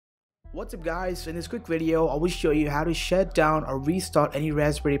What's up guys, in this quick video I will show you how to shut down or restart any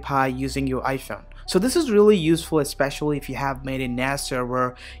Raspberry Pi using your iPhone. So this is really useful, especially if you have made a NAS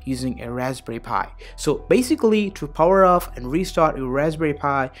server using a Raspberry Pi. So basically, to power off and restart your Raspberry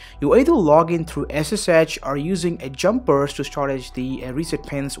Pi, you either log in through SSH or using a jump burst to start the reset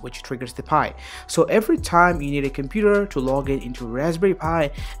pins which triggers the Pi. So every time you need a computer to log into Raspberry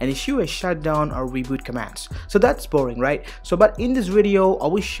Pi and issue a shutdown or reboot commands. So that's boring, right? But in this video I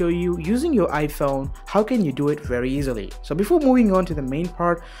will show you using your iPhone how can you do it very easily. So before moving on to the main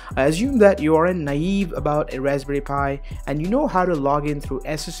part, I assume that you aren't naive about a Raspberry Pi and you know how to log in through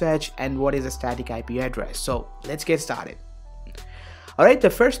SSH and what is a static IP address. So let's get started. Alright,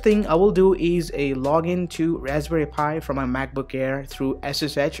 the first thing I will do is a login to Raspberry Pi from my MacBook Air through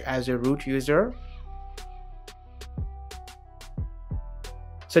SSH as a root user.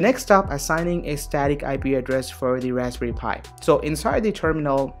 So next up, assigning a static IP address for the Raspberry Pi. So inside the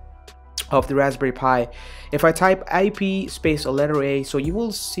terminal of the Raspberry Pi, if I type IP space a letter A, so you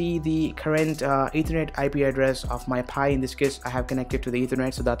will see the current Ethernet IP address of my Pi. In this case I have connected to the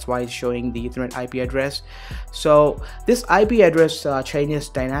Ethernet, so that's why it's showing the Ethernet IP address. So this IP address changes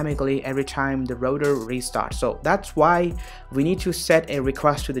dynamically every time the router restarts, so that's why we need to set a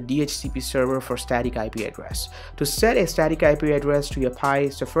request to the DHCP server for static IP address. To set a static IP address to your Pi,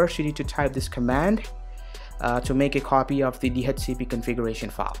 so first you need to type this command to make a copy of the DHCP configuration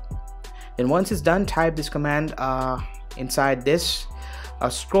file. Then once it's done, type this command inside this,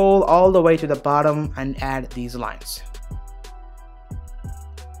 scroll all the way to the bottom and add these lines.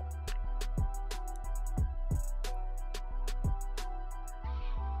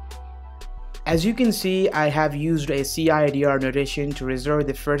 As you can see, I have used a CIDR notation to reserve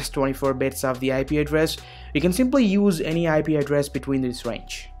the first 24 bits of the IP address. You can simply use any IP address between this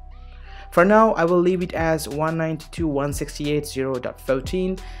range. For now, I will leave it as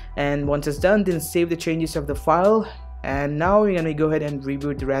 192.168.0.14, and once it's done, then save the changes of the file. And now we're gonna go ahead and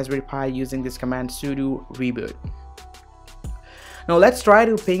reboot the Raspberry Pi using this command sudo reboot. Now let's try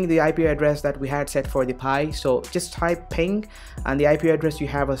to ping the IP address that we had set for the Pi. So just type ping and the IP address you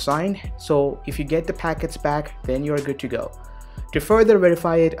have assigned. So if you get the packets back, then you're good to go. To further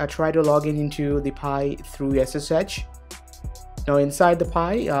verify it, I try to log in into the Pi through SSH. Now inside the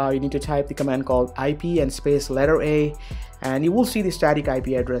Pi, you need to type the command called IP and space letter A, and you will see the static IP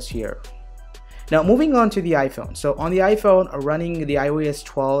address here. Now moving on to the iPhone. So on the iPhone running the iOS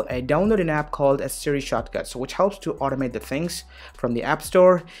 12, I downloaded an app called Siri Shortcut, so which helps to automate the things from the App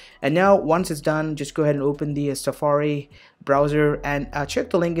Store. And now once it's done, just go ahead and open the Safari browser and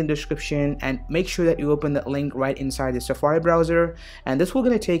check the link in the description and make sure that you open that link right inside the Safari browser, and this will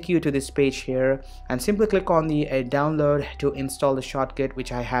going to take you to this page here, and simply click on the download to install the shortcut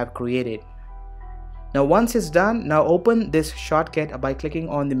which I have created. Now once it's done, now open this shortcut by clicking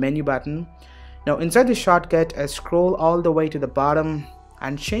on the menu button. Now inside the shortcut, scroll all the way to the bottom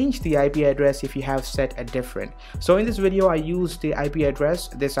and change the IP address if you have set a different. So in this video I used the IP address,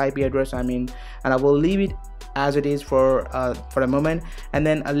 and I will leave it as it is for a moment, and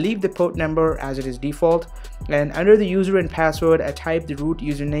then I'll leave the port number as it is default, and under the user and password I type the root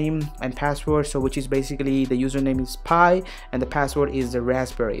username and password, so which is basically the username is Pi and the password is the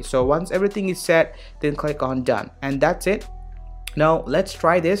Raspberry. So once everything is set, then click on done, and that's it. Now let's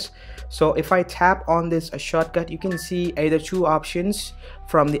try this. So if I tap on this shortcut, you can see either two options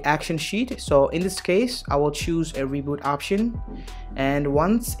from the action sheet. So in this case I will choose a reboot option, and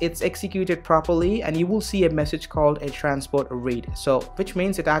once it's executed properly, and you will see a message called a transport read, so which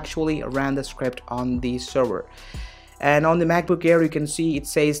means it actually ran the script on the server. And on the MacBook Air you can see it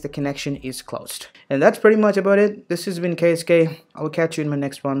says the connection is closed. And that's pretty much about it. This has been KSK. I will catch you in my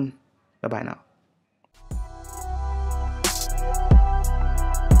next one. Bye bye now.